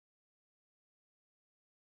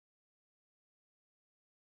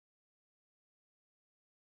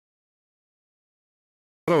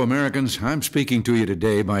Hello, Americans. I'm speaking to you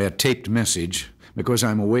today by a taped message because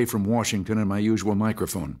I'm away from Washington and my usual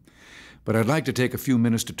microphone. But I'd like to take a few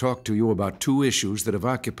minutes to talk to you about two issues that have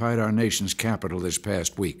occupied our nation's capital this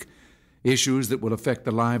past week, issues that will affect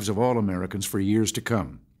the lives of all Americans for years to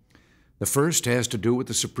come. The first has to do with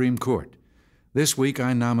the Supreme Court. This week,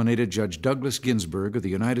 I nominated Judge Douglas Ginsburg of the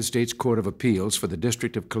United States Court of Appeals for the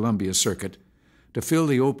District of Columbia Circuit to fill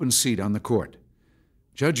the open seat on the court.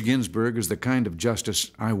 Judge Ginsburg is the kind of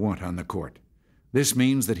justice I want on the court. This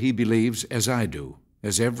means that he believes, as I do,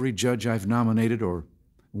 as every judge I've nominated or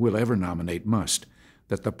will ever nominate must,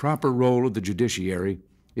 that the proper role of the judiciary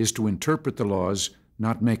is to interpret the laws,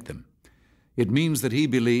 not make them. It means that he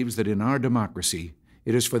believes that in our democracy,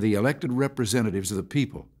 it is for the elected representatives of the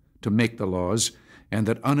people to make the laws, and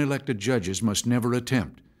that unelected judges must never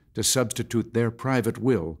attempt to substitute their private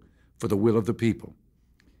will for the will of the people.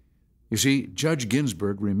 You see, Judge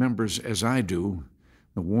Ginsburg remembers, as I do,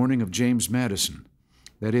 the warning of James Madison,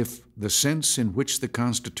 that if the sense in which the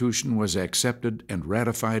Constitution was accepted and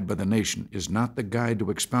ratified by the nation is not the guide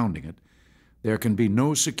to expounding it, there can be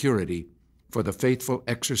no security for the faithful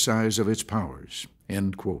exercise of its powers.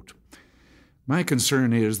 End quote. My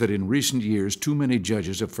concern is that in recent years, too many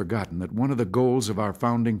judges have forgotten that one of the goals of our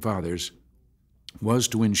founding fathers was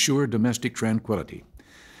to ensure domestic tranquility.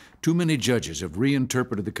 Too many judges have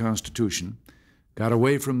reinterpreted the Constitution, got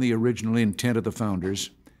away from the original intent of the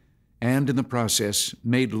founders, and in the process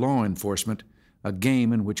made law enforcement a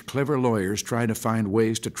game in which clever lawyers try to find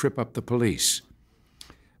ways to trip up the police.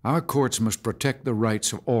 Our courts must protect the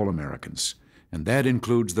rights of all Americans, and that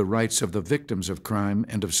includes the rights of the victims of crime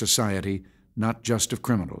and of society, not just of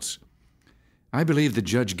criminals. I believe that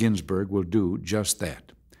Judge Ginsburg will do just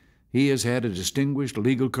that. He has had a distinguished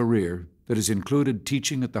legal career that has included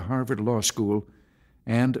teaching at the Harvard Law School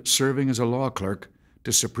and serving as a law clerk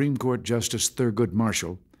to Supreme Court Justice Thurgood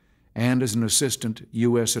Marshall and as an assistant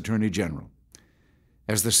U.S. Attorney General.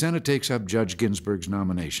 As the Senate takes up Judge Ginsburg's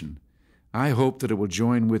nomination, I hope that it will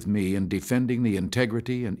join with me in defending the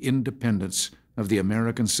integrity and independence of the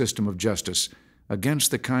American system of justice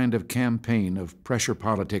against the kind of campaign of pressure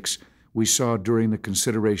politics we saw during the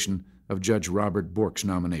consideration of Judge Robert Bork's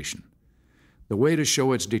nomination. The way to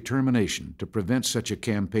show its determination to prevent such a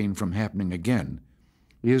campaign from happening again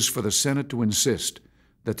is for the Senate to insist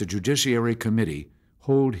that the Judiciary Committee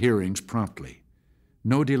hold hearings promptly.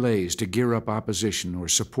 No delays to gear up opposition or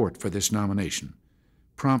support for this nomination.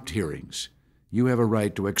 Prompt hearings. You have a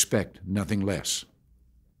right to expect nothing less.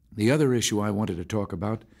 The other issue I wanted to talk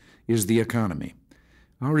about is the economy.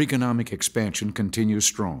 Our economic expansion continues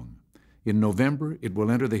strong. In November, it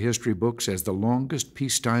will enter the history books as the longest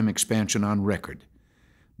peacetime expansion on record.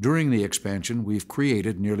 During the expansion, we've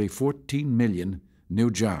created nearly 14 million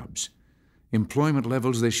new jobs. Employment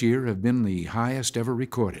levels this year have been the highest ever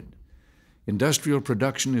recorded. Industrial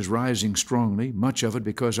production is rising strongly, much of it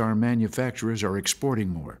because our manufacturers are exporting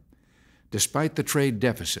more. Despite the trade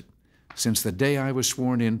deficit, since the day I was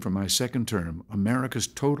sworn in for my second term, America's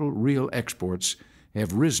total real exports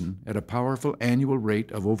have risen at a powerful annual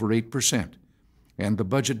rate of over 8%, and the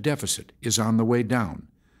budget deficit is on the way down.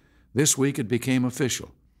 This week it became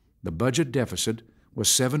official. The budget deficit was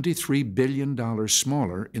 $73 billion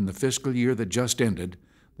smaller in the fiscal year that just ended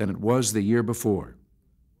than it was the year before.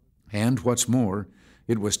 And what's more,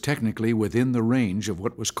 it was technically within the range of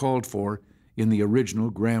what was called for in the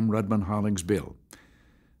original Graham-Rudman-Hollings bill.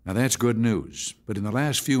 Now that's good news, but in the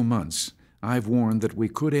last few months, I've warned that we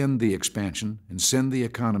could end the expansion and send the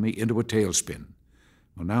economy into a tailspin.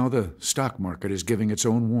 Well, now the stock market is giving its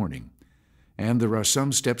own warning, and there are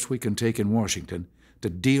some steps we can take in Washington to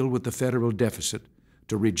deal with the federal deficit,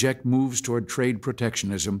 to reject moves toward trade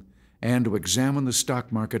protectionism, and to examine the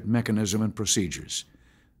stock market mechanism and procedures.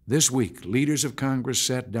 This week, leaders of Congress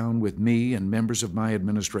sat down with me and members of my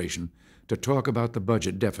administration to talk about the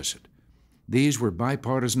budget deficit. These were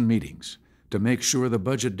bipartisan meetings to make sure the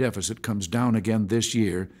budget deficit comes down again this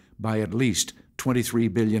year by at least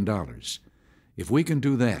 $23 billion. If we can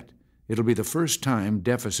do that, it'll be the first time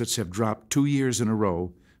deficits have dropped 2 years in a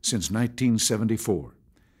row since 1974.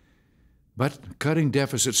 But cutting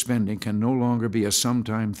deficit spending can no longer be a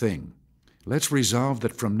sometime thing. Let's resolve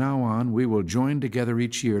that from now on we will join together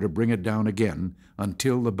each year to bring it down again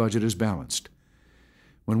until the budget is balanced.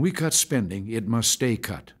 When we cut spending, it must stay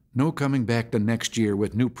cut. No coming back the next year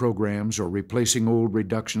with new programs or replacing old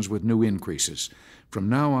reductions with new increases. From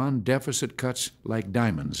now on, deficit cuts, like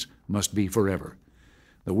diamonds, must be forever.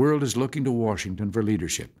 The world is looking to Washington for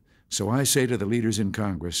leadership. So I say to the leaders in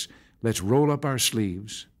Congress, let's roll up our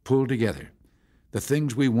sleeves, pull together. The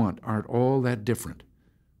things we want aren't all that different.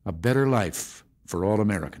 A better life for all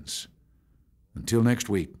Americans. Until next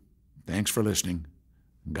week, thanks for listening,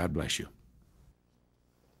 and God bless you.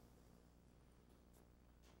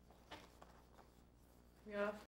 We off?